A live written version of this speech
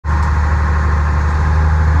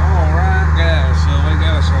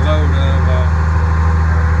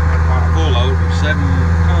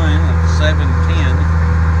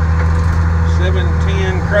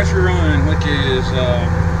pressure run, which is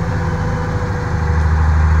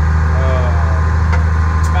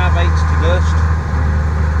 5/8 to dust.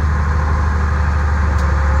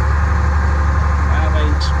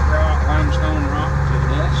 5/8 rock, limestone rock to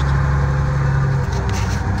dust.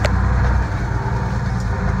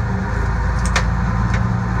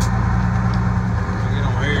 I'll get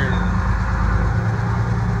on here and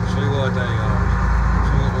see what they are.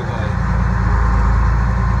 See what we weigh.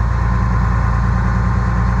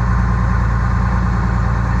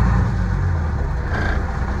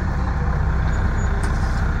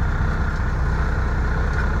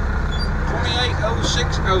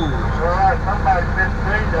 Alright, somebody's been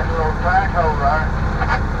through that little track hole there.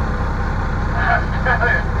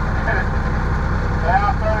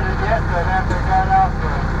 How far did it get to it after it got off the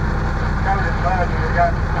coated mud and it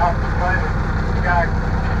got off the plane? The guy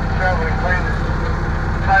traveling cleaned his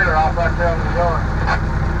trailer off right there on the yard.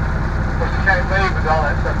 Of course, you can't leave with all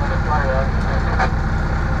that stuff on the trailer.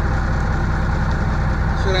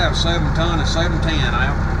 Should have 7 ton of 710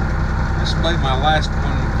 out. This will be my last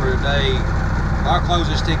one for today. I'll close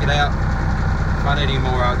this ticket out. If I need any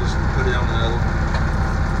more, I'll just put it on the other one.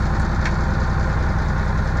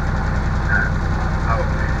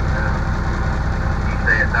 You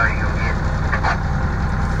said no, you gonna get?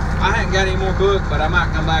 I haven't got any more booked, but I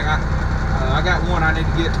might come back. I got one I need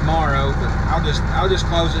to get tomorrow, but I'll just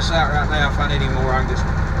close this out right now. If I need any more, I can just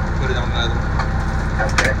put it on the other one.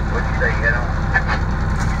 Okay. What'd you say you had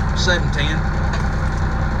on? 710.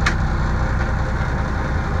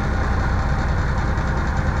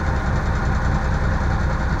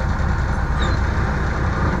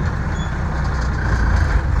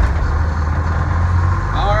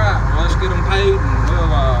 Get them paid and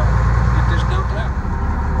we'll get this dumped out.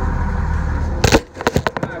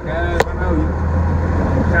 Alright guys, I know you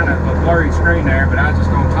kind of a blurry screen there, but I was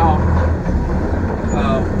just going to talk.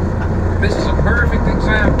 This is a perfect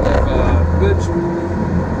example of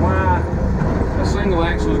why a single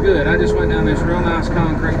axle is good. I just went down this real nice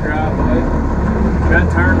concrete driveway,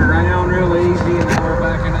 got turned around real easy, and now we're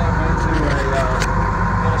backing up into a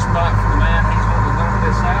little spot for the man. He's going to dump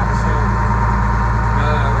this out. So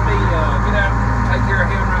let me get out, take care of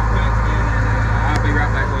him right quick, and I'll be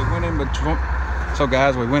right back. We went in between, so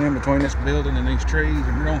guys, we went in between this building and these trees,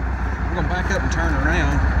 and we're gonna back up and turn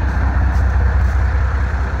around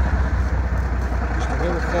just a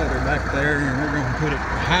little further back there, and we're gonna put it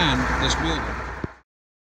behind this building.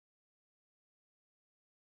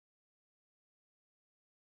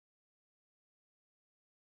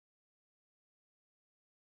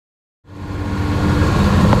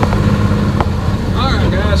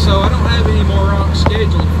 So I don't have any more rocks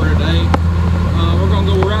scheduled for today. We're going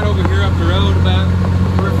to go right over here up the road about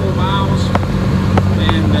 3 or 4 miles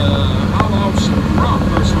and haul off some rock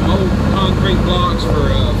or some old concrete blocks for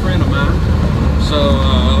a friend of mine. So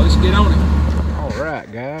let's get on it.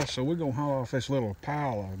 Alright guys, so we're going to haul off this little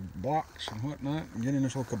pile of blocks and whatnot and get in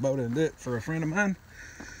this little Kubota and do it for a friend of mine.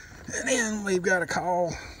 And then we've got a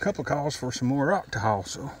couple of calls for some more rock to haul,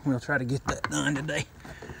 so we'll try to get that done today.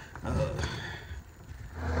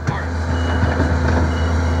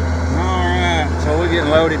 Alright, so we're getting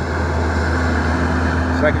loaded.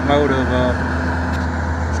 Second load of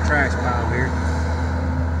this trash pile here.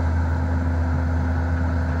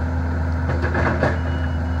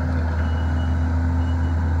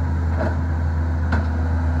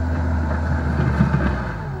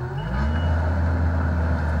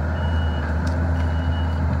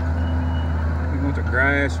 We want the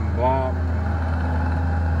grass and block.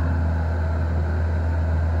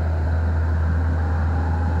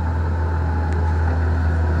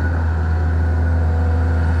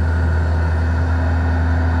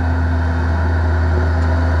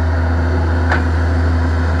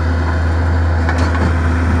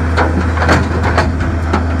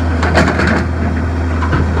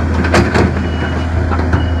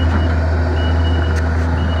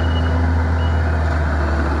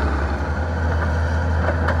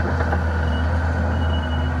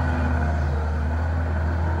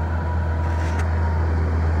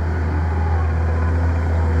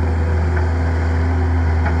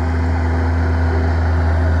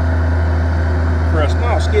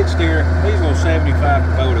 Skid steer, these little 75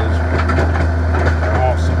 Kubotas are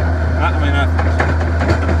awesome. I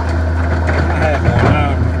have one.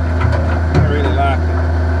 I really like it.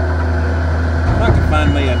 I could find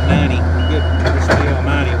me a 90, a good steel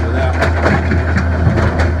 90 without.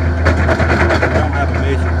 I don't have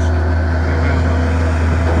emissions.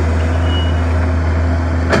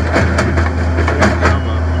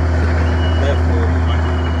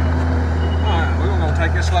 Alright, we're gonna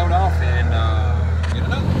take this load off and get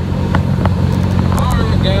it up.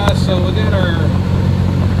 Alright guys.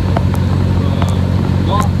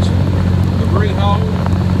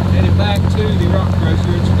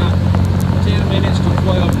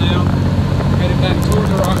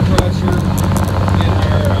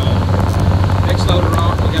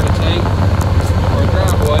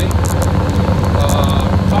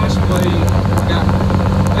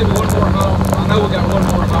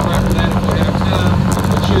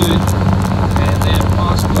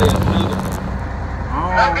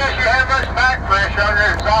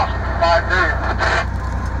 you?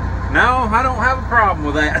 No, I don't have a problem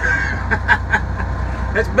with that.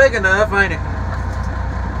 It's big enough, ain't it?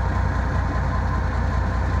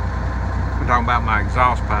 I'm talking about my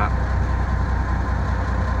exhaust pipe.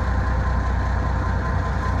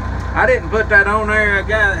 I didn't put that on there. A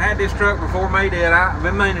guy that had this truck before me did. I've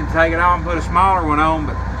been meaning to take it off and put a smaller one on,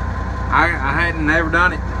 but I hadn't never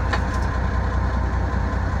done it.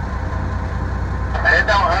 It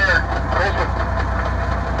don't hurt.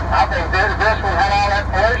 I think this one had all that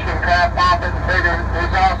pollution crap off it and figured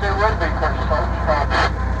exhaust it would be pretty strong.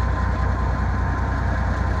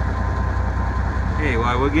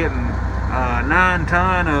 Anyway, we're getting 9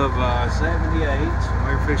 ton of 78s.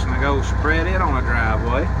 We're fixing to go spread it on the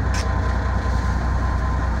driveway.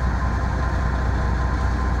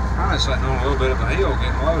 I'm just sitting on a little bit of a hill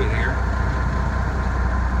getting loaded here.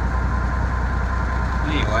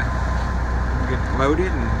 Anyway, we'll get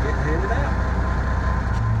loaded and get headed out.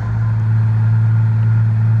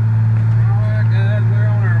 Alright guys, we're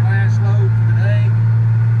on our last load for the day.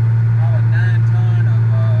 Probably 9 ton of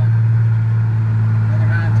another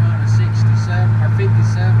 9 ton of 67 or 57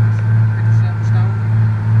 stone.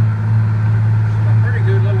 It's a pretty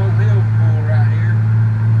good little old hill pull right here.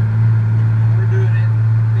 We're doing it in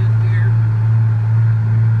 5th gear.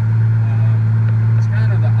 It's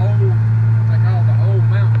kind of the old, what they call the old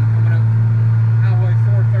mountain coming up Highway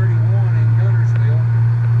 431 in Guntersville.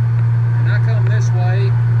 And I come this way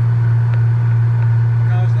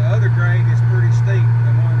because the other grade is pretty steep.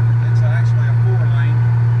 The one that's actually a 4-lane.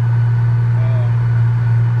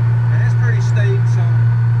 And it's pretty steep, so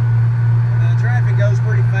the traffic goes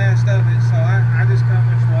pretty fast up it, so I just come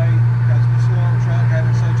this way because this little truck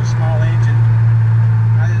having such a small engine,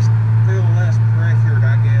 I just feel less pressured,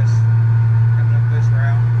 I guess, coming up this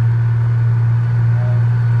route.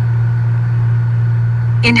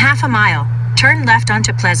 In half a mile, turn left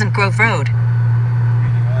onto Pleasant Grove Road.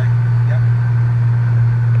 Anyway, yep.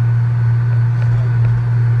 So,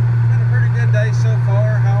 been a pretty good day so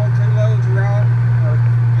far. Hauled 2 loads of rock, or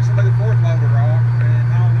this will be the 4th load of rock, and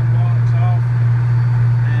hauled them blocks off,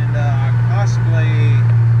 and possibly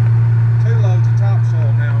 2 loads of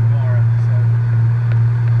topsoil now tomorrow. So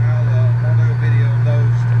I'll do a video of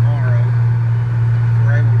those tomorrow if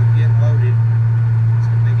we're able to get loaded. It's a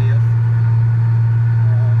big if.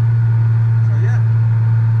 So yeah,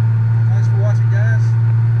 thanks for watching, guys.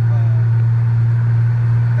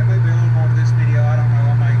 There may be a little more to this video. I don't know.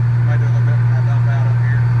 I may do a little bit when I dump out up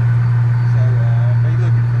here. So be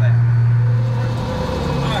looking for that.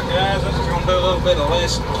 Alright guys, I'm just going to do a little bit of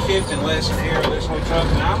shifting lesson here with this little truck.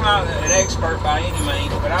 Now, I'm not an expert by any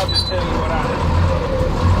means, but I'll just tell you what I do.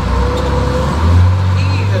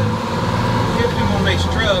 Shifting on these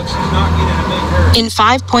trucks is not getting a big hurry. In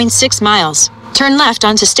 5.6 miles, turn left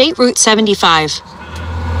onto State Route 75.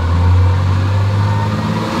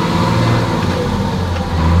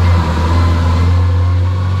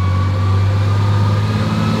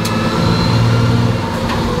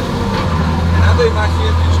 And I do my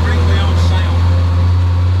shifting strictly on sound.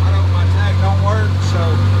 My tag don't work, so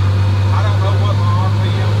I don't know what my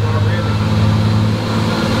RPMs are really.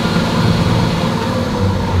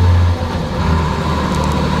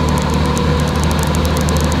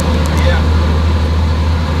 Yeah.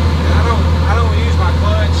 And I don't use my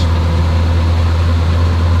clutch.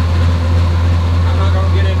 I'm not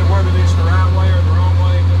gonna get into whether it's the right way or the wrong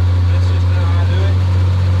way, but that's just how I do it.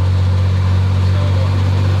 So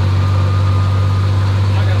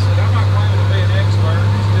like I said, I'm not claiming to be an expert.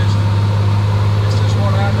 It's just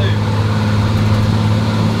what I do.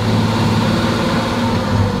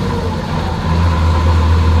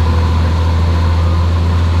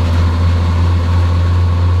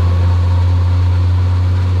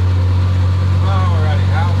 Alrighty,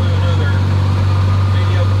 I'll do another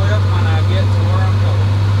video clip when I get to where I'm going.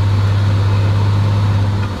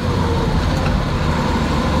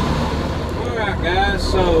 Alright guys,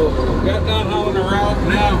 so got done hauling the rock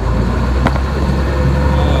now.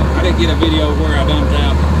 I didn't get a video of where I dumped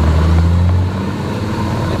out.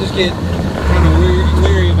 I just get kind of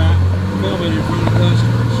leery about filming in front of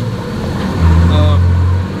customers.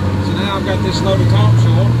 So now I've got this load of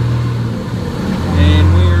topsoil, and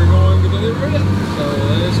we are going to deliver it. So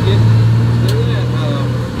let's do that.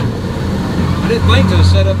 I didn't think to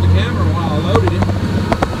set up the camera while I loaded it,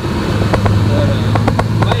 but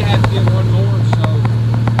I may have to get one more, so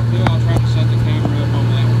I'll try to set the camera up on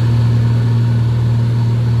that one.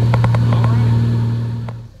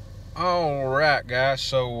 Alright guys,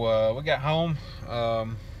 so we got home,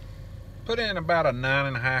 put in about a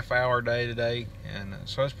 9.5 hour day today, and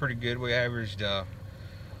so it's pretty good. We averaged,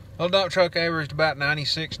 little dump truck averaged about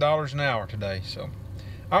 $96 an hour today, so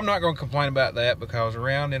I'm not going to complain about that, because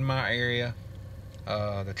around in my area,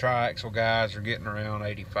 the triaxle guys are getting around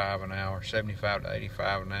 85 an hour, 75 to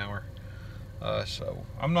 85 an hour. So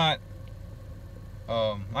I'm not,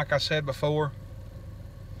 like I said before,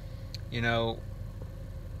 you know,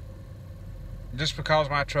 just because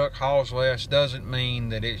my truck hauls less doesn't mean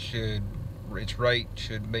that its rate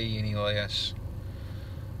should be any less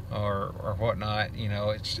or whatnot. You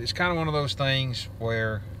know, it's kind of one of those things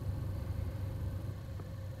where,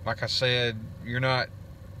 like I said, you're not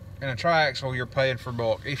in a triaxle, you're paying for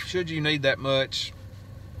bulk. Should you need that much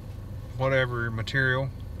whatever material,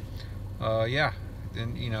 yeah,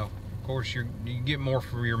 then, you know, of course you get more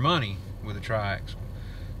for your money with a triaxle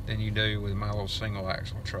than you do with my little single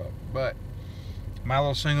axle truck. But my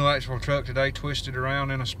little single axle truck today twisted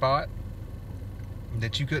around in a spot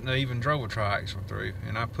that you couldn't have even drove a triaxle through,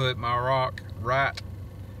 and I put my rock right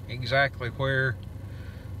exactly where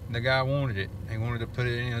the guy wanted it. He wanted to put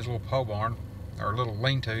it in his little pole barn, or little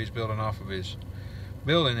lean-to he's building off of his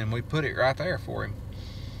building, and we put it right there for him.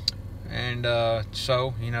 And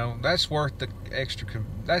so, you know, that's worth the extra.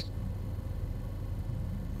 That's,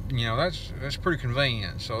 you know, that's pretty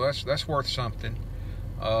convenient. So that's worth something.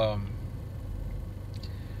 I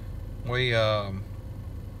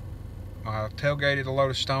tailgated a load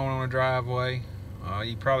of stone on a driveway.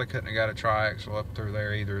 You probably couldn't have got a triaxle up through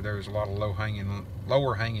there either. There was a lot of lower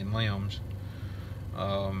hanging limbs,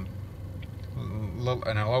 and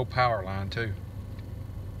a low power line too.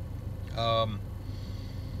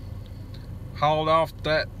 Hauled off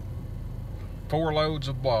that 4 loads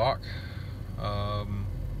of block. Let's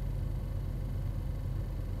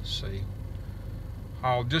see.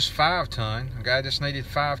 Hauled just 5 ton. A guy just needed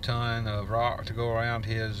 5 ton of rock to go around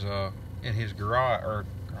his in his garage, or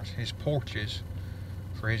his porches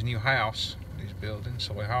for his new house he's building.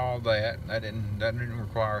 So we hauled that. That didn't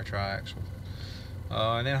require a triaxle.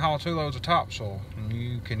 And then haul 2 loads of topsoil. And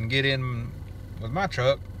you can get in with my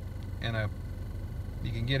truck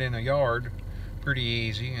you can get in a yard pretty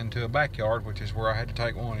easy into a backyard, which is where I had to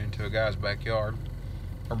take one into a guy's backyard,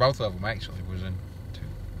 or both of them actually was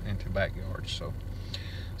into backyards.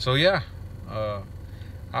 So yeah,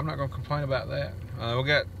 I'm not going to complain about that. We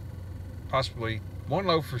got possibly 1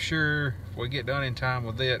 load for sure. If we get done in time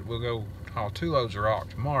with it, we'll go haul 2 loads of rock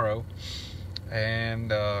tomorrow,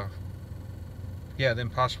 and yeah, then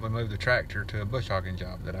possibly move the tractor to a bush hogging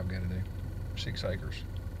job that I've got to do, 6 acres.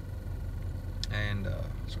 And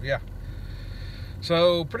so yeah,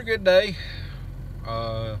 so pretty good day.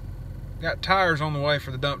 Got tires on the way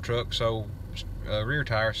for the dump truck, so rear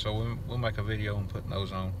tires, so we'll make a video on putting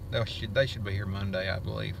those on. They should be here Monday, I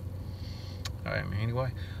believe.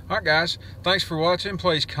 Anyway, alright guys, thanks for watching.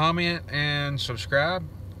 Please comment and subscribe.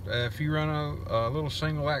 If you run a little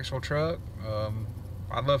single axle truck,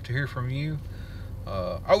 I'd love to hear from you.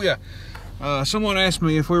 Oh yeah, someone asked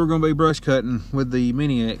me if we were going to be brush cutting with the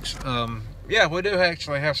Mini X. Yeah, we do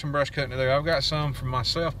actually have some brush cutting to do. I've got some for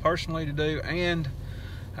myself personally to do, and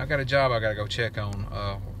I've got a job I got to go check on.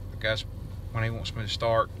 The guy's, when he wants me to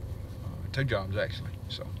start, 2 jobs actually.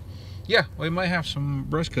 So yeah, we may have some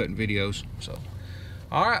brush cutting videos. So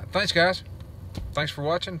all right, thanks guys. Thanks for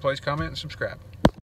watching. Please comment and subscribe.